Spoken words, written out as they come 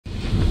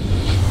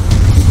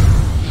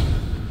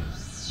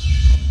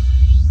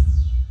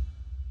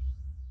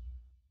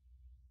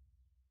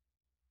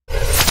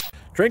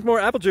Drink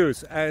more apple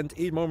juice and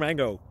eat more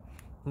mango.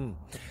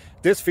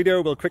 This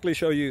video will quickly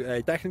show you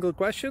a technical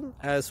question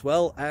as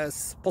well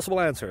as possible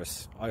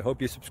answers. I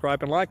hope you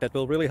subscribe and like, that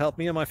will really help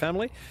me and my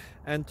family.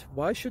 And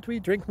why should we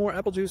drink more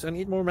apple juice and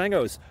eat more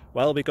mangoes?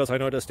 Well, because I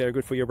noticed they're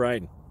good for your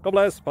brain. God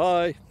bless,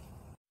 bye!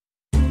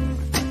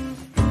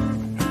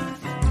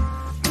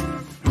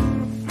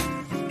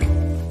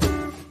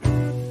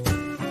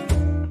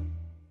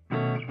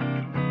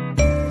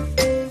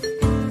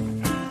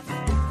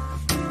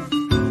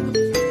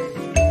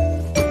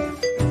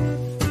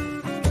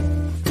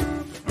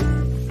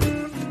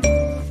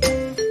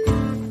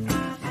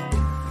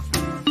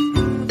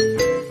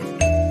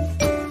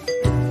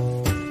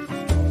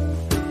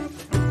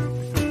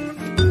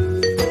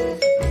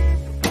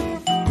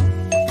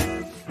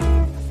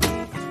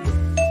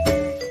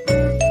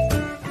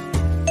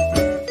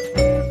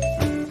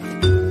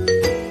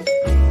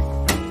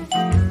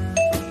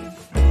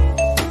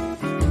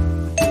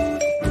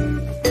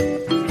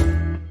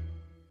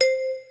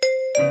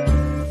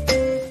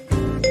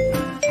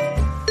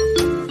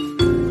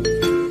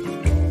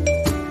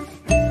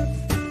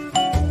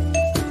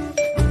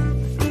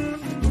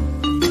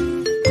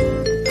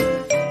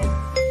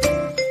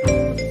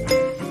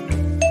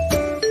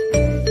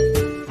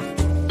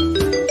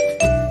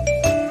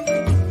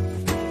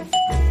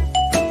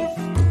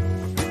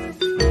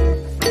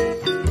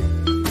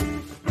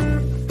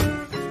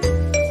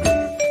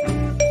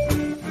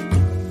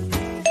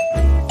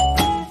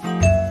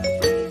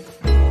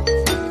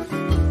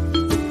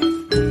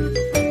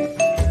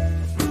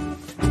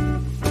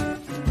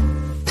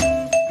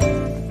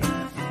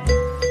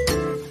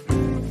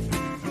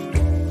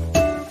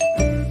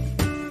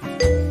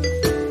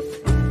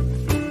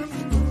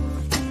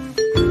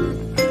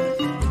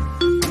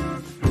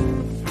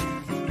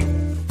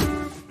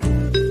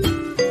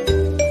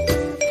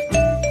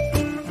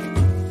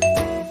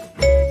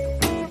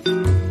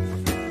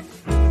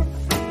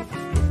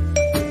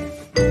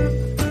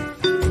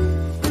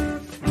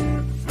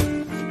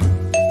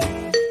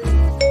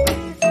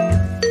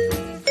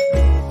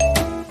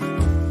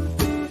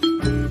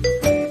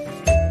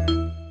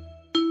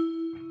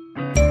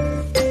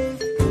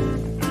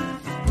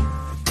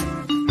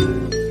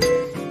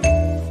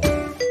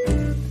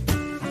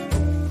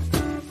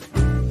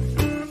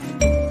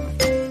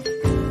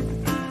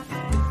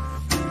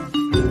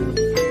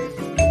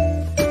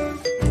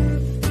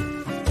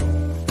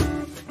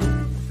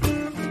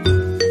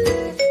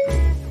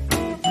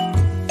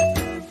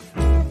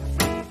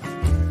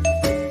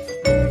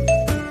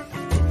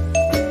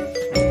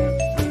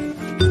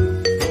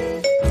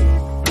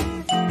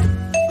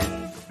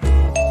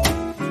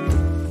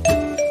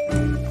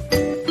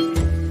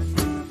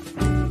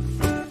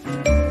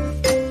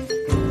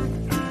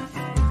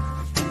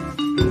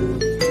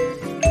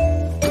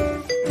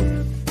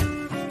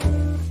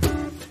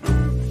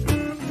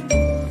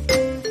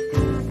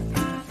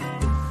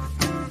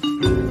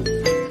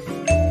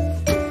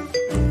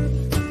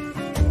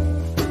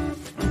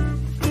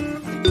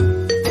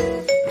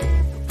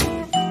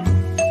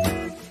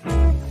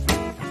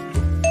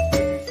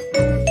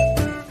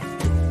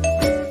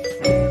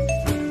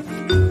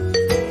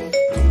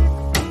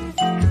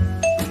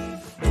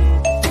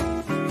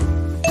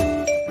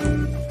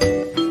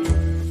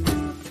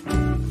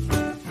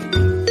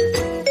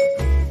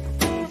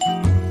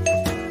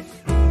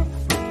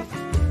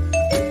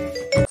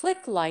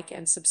 Click like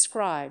and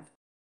subscribe.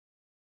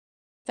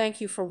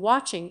 Thank you for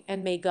watching,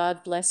 and may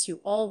God bless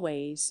you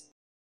always.